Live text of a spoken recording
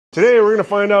Today we're gonna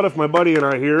find out if my buddy and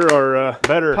I here are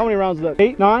better. How many rounds is that?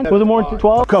 8, 9? Was it more than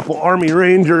 12? A couple Army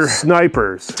Ranger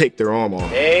snipers. Take their arm off.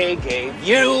 They gave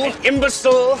you, an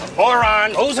imbecile, a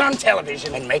moron, goes on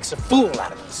television and makes a fool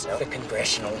out of himself, the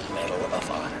Congressional Medal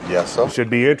of Honor. Yes, sir. Should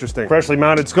be interesting. Freshly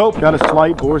mounted scope. Got a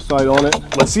slight bore sight on it.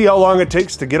 Let's see how long it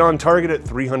takes to get on target at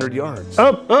 300 yards.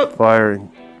 Up, up, firing.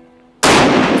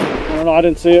 I don't know, I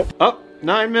didn't see it. Up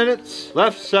 9 minutes,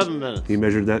 left 7 minutes. He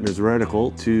measured that in his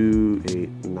reticle. 2, 8,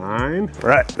 9.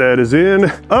 Right, that is in.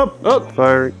 Up, up,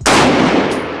 firing.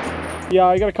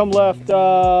 Yeah, you gotta come left,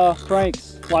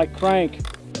 cranks, like crank.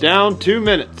 Down 2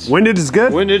 minutes. Windage is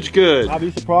good. Windage good. I'd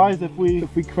be surprised if we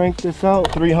crank this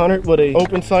out. 300 with a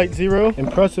open sight 0.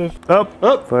 Impressive. Up,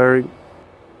 up, firing.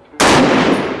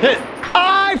 Hit.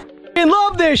 I f***ing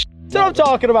love this. That's what I'm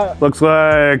talking about. Looks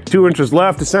like 2 inches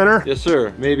left to center. Yes,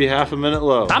 sir. Maybe half a minute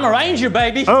low. I'm a Ranger,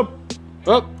 baby. Up,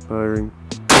 Up. firing.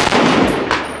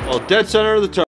 Well, dead center of the target.